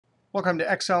Welcome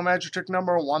to Excel Magic Trick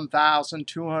number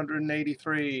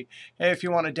 1283. Hey, if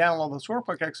you want to download this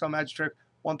workbook, Excel Magic Trick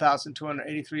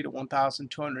 1283 to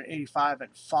 1285,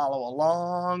 and follow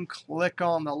along, click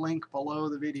on the link below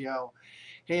the video.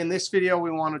 Hey, in this video,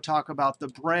 we want to talk about the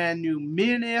brand new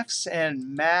MINIFS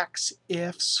and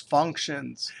MAXIFS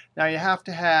functions. Now, you have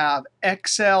to have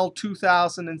Excel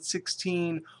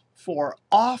 2016 for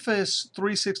Office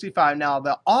 365. Now,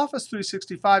 the Office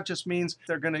 365 just means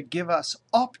they're going to give us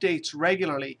updates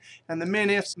regularly. And the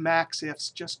MINIFS,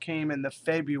 MAXIFS just came in the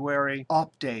February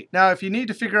update. Now, if you need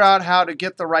to figure out how to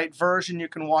get the right version, you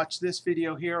can watch this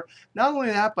video here. Not only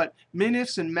that, but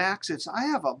MINIFS and MAXIFS, I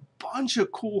have a bunch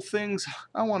of cool things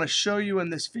I want to show you in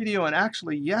this video. And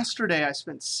actually, yesterday, I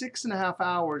spent 6.5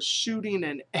 hours shooting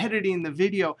and editing the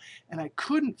video, and I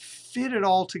couldn't fit it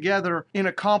all together in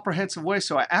a comprehensive way.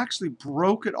 So I actually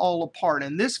broke it all apart.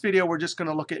 In this video, we're just going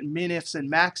to look at MINIFS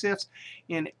and MAXIFS.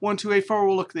 In 1284,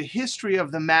 we'll look at the history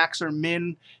of the max or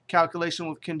min calculation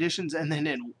with conditions. And then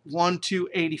in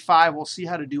 1285, we'll see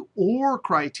how to do OR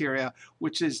criteria,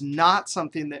 which is not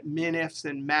something that MINIFS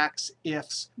and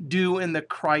MAXIFS do in the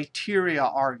criteria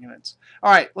arguments.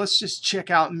 All right, let's just check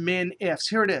out MINIFS.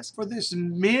 Here it is. For this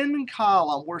min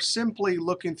column, we're simply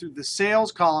looking through the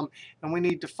sales column, and we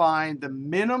need to find the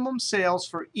minimum sales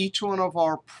for each one of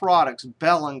our products,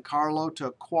 Bell &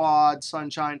 Carlota, Quad,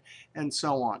 Sunshine, and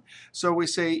so on. So we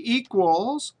say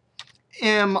equals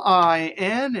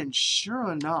MIN, and sure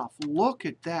enough, look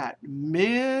at that,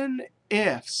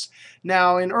 MINIFS.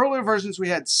 Now, in earlier versions, we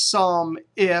had some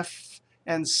if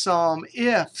and some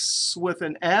ifs with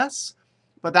an S,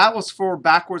 but that was for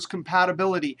backwards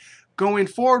compatibility. Going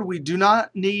forward, we do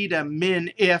not need a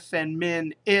MINIF and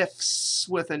MINIFS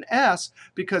with an S,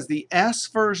 because the S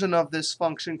version of this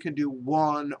function can do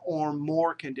one or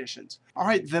more conditions. All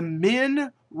right, the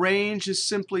min range is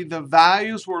simply the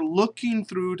values we're looking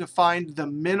through to find the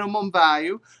minimum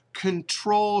value.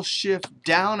 Control Shift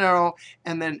down arrow,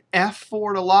 and then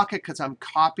F4 to lock it, because I'm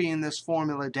copying this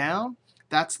formula down.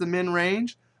 That's the min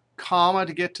range. Comma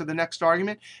to get to the next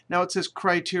argument. Now it says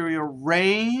criteria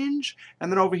range,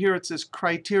 and then over here it says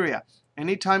criteria.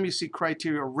 Anytime you see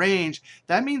criteria range,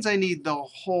 that means I need the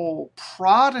whole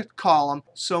product column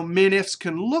so MINIFS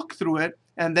can look through it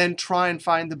and then try and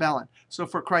find the Bell. So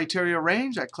for criteria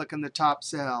range, I click in the top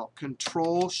cell.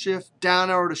 Control Shift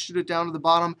down arrow to shoot it down to the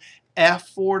bottom.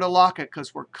 F4 to lock it,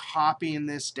 because we're copying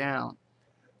this down.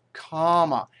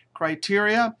 Comma.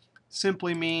 Criteria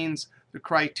simply means the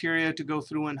criteria to go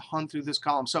through and hunt through this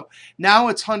column. So now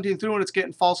it's hunting through and it's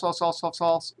getting false, false, false, false,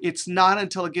 false. It's not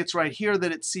until it gets right here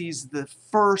that it sees the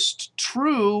first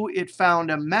true. It found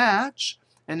a match,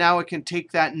 and now it can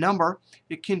take that number.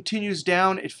 It continues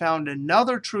down. It found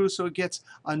another true, so it gets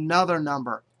another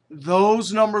number.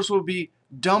 Those numbers will be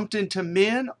dumped into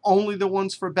min, only the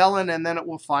ones for Bell, and then it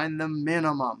will find the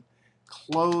minimum.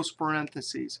 Close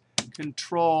parentheses.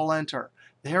 Control Enter.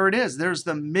 There it is. There's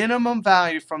the minimum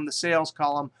value from the sales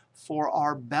column for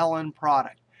our Bell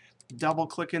product. Double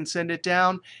click and send it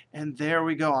down, and there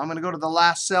we go. I'm going to go to the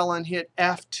last cell and hit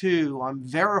F2. I'm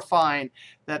verifying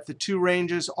that the two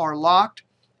ranges are locked,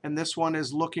 and this one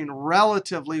is looking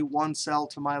relatively one cell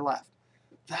to my left.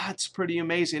 That's pretty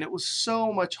amazing. It was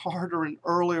so much harder in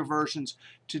earlier versions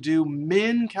to do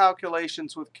min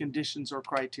calculations with conditions or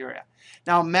criteria.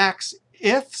 Now,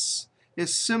 MAXIFS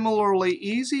is similarly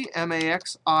easy.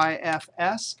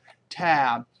 MAXIFS,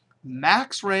 tab.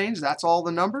 Max range, that's all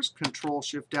the numbers. Control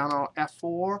Shift down on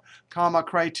F4, comma,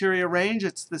 criteria range,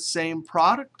 it's the same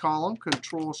product column.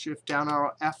 Control Shift down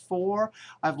on F4.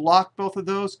 I've locked both of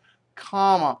those,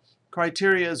 comma.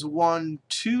 Criteria is 1,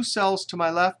 2 cells to my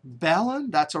left. Bell,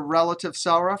 that's a relative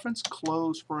cell reference.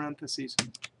 Close parentheses.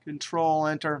 Control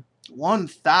Enter.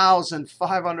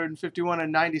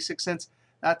 1,551.96.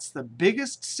 That's the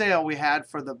biggest sale we had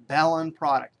for the Bell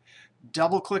product.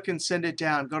 Double click and send it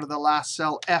down. Go to the last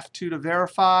cell, F2 to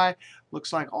verify.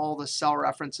 Looks like all the cell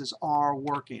references are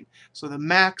working. So the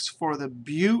max for the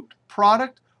Butte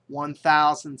product,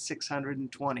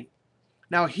 1,620.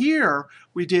 Now here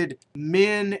we did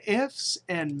MINIFS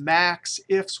and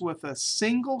MAXIFS with a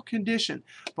single condition,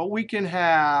 but we can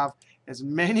have as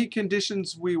many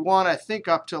conditions we want. I think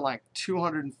up to like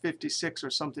 256 or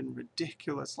something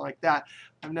ridiculous like that.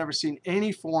 I've never seen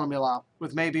any formula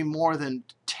with maybe more than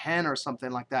 10 or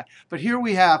something like that. But here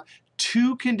we have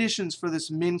two conditions for this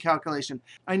min calculation.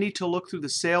 I need to look through the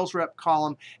sales rep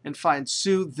column and find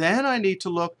Sue. Then I need to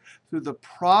look through the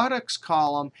products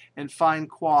column and find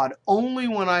Quad. Only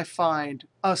when I find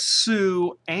a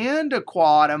Sue and a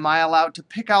Quad am I allowed to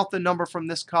pick out the number from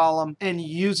this column and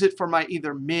use it for my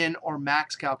either min or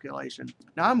max calculation.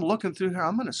 Now I'm looking through here.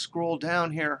 I'm going to scroll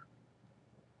down here.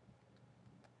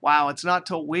 Wow, it's not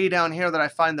till way down here that I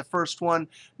find the first one.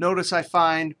 Notice I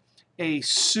find a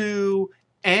SU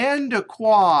and a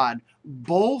quad.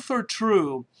 Both are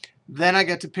true. Then I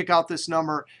get to pick out this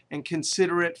number and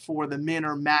consider it for the min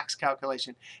or max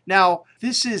calculation. Now,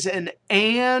 this is an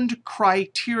AND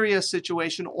criteria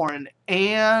situation or an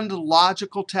AND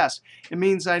logical test. It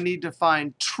means I need to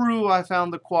find true, I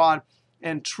found the quad,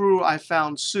 and true, I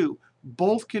found SU.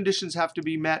 Both conditions have to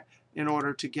be met in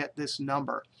order to get this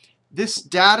number. This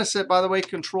data set, by the way,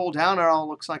 control down arrow,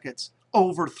 looks like it's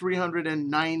over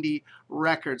 390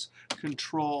 records.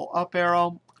 Control up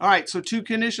arrow. All right, so two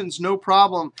conditions, no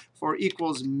problem for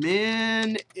equals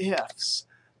MINIFS.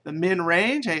 The min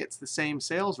range, hey, it's the same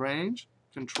sales range.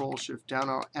 Control shift down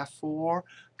arrow F4,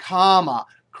 comma,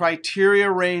 criteria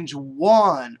range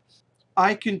 1.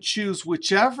 I can choose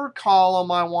whichever column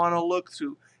I want to look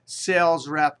through, sales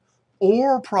rep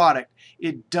or product.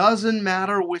 It doesn't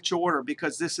matter which order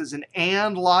because this is an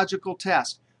AND logical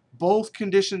test. Both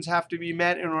conditions have to be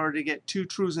met in order to get two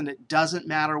trues, and it doesn't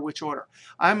matter which order.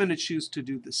 I'm going to choose to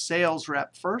do the sales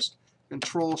rep first.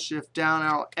 Control shift down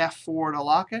arrow F4 to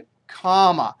lock it,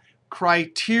 comma,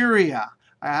 criteria.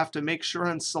 I have to make sure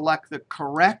and select the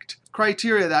correct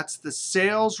criteria. That's the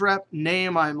sales rep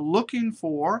name I'm looking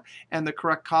for, and the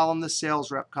correct column, the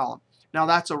sales rep column. Now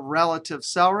that's a relative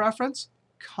cell reference,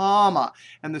 comma.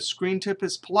 And the screen tip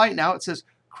is polite now. It says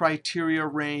criteria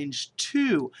range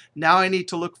 2. Now I need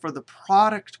to look for the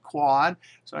product quad.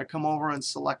 So I come over and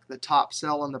select the top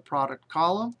cell in the product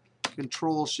column.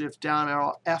 Control shift down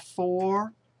arrow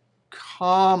F4,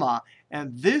 comma.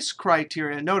 And this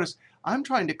criteria, notice I'm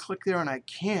trying to click there and I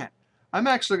can't. I'm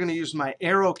actually going to use my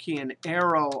arrow key and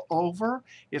arrow over.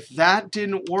 If that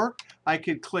didn't work, I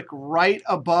could click right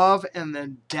above and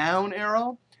then down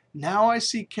arrow. Now I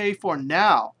see K4.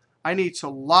 Now I need to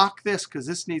lock this because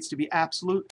this needs to be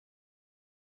absolute.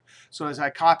 So as I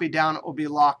copy down, it will be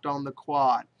locked on the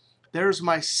quad. There's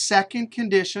my second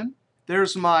condition.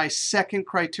 There's my second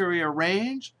criteria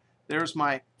range. There's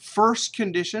my first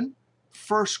condition,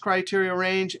 first criteria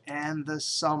range, and the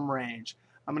sum range.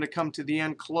 I'm going to come to the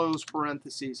end, close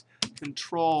parentheses,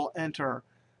 Control Enter,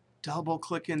 double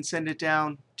click and send it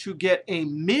down to get a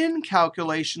min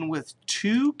calculation with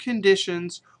two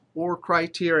conditions or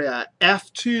criteria.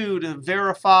 F2 to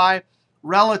verify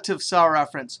relative cell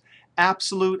reference,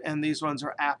 absolute, and these ones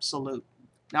are absolute.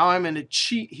 Now I'm going to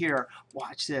cheat here.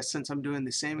 Watch this. Since I'm doing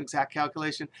the same exact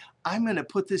calculation, I'm going to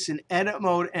put this in edit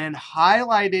mode and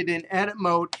highlight it in edit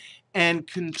mode and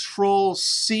Control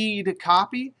C to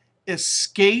copy,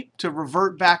 escape to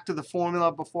revert back to the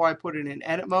formula before I put it in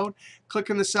edit mode. Click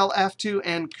on the cell F2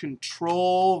 and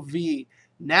Control V.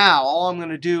 Now all I'm going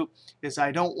to do is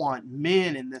I don't want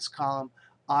min in this column.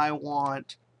 I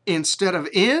want, instead of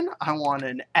in, I want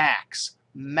an X.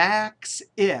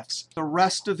 MAXIFS. The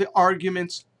rest of the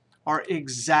arguments are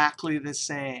exactly the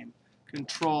same.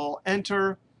 Control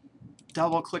Enter,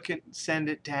 double click it, send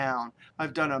it down.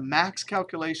 I've done a max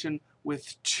calculation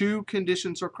with two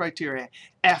conditions or criteria.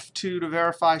 F2 to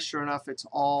verify. Sure enough, it's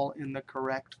all in the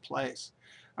correct place.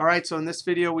 All right, so in this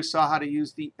video, we saw how to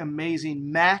use the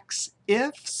amazing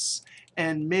MAXIFS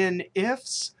and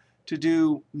MINIFS to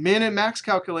do min and max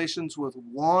calculations with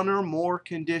one or more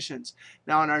conditions.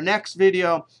 Now, in our next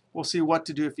video, we'll see what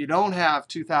to do if you don't have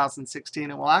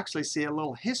 2016, and we'll actually see a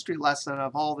little history lesson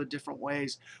of all the different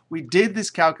ways we did this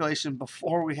calculation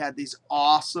before we had these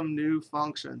awesome new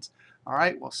functions. All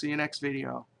right, we'll see you next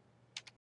video.